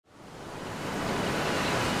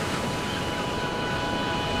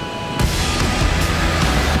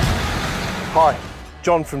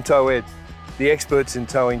John from Tow Ed, the experts in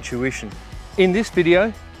towing tuition. In this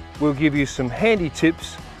video, we'll give you some handy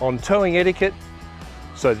tips on towing etiquette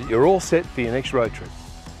so that you're all set for your next road trip.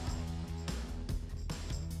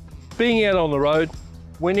 Being out on the road,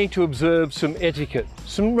 we need to observe some etiquette,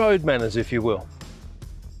 some road manners if you will.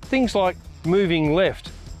 Things like moving left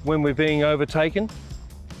when we're being overtaken.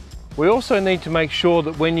 We also need to make sure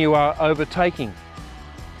that when you are overtaking,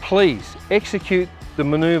 please execute the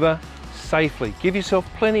manoeuvre safely. Give yourself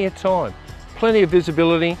plenty of time, plenty of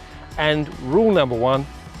visibility, and rule number one,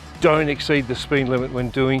 don't exceed the speed limit when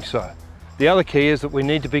doing so. The other key is that we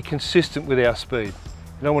need to be consistent with our speed.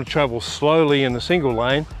 You don't want to travel slowly in a single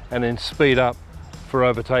lane and then speed up for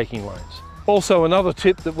overtaking lanes. Also, another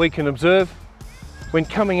tip that we can observe when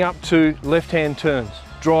coming up to left-hand turns.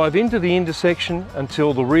 Drive into the intersection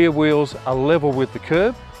until the rear wheels are level with the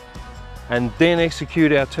curb and then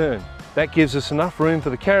execute our turn. That gives us enough room for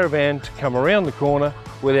the Caravan to come around the corner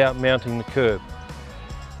without mounting the curb.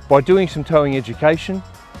 By doing some towing education,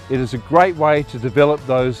 it is a great way to develop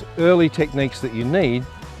those early techniques that you need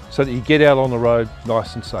so that you get out on the road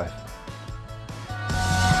nice and safe.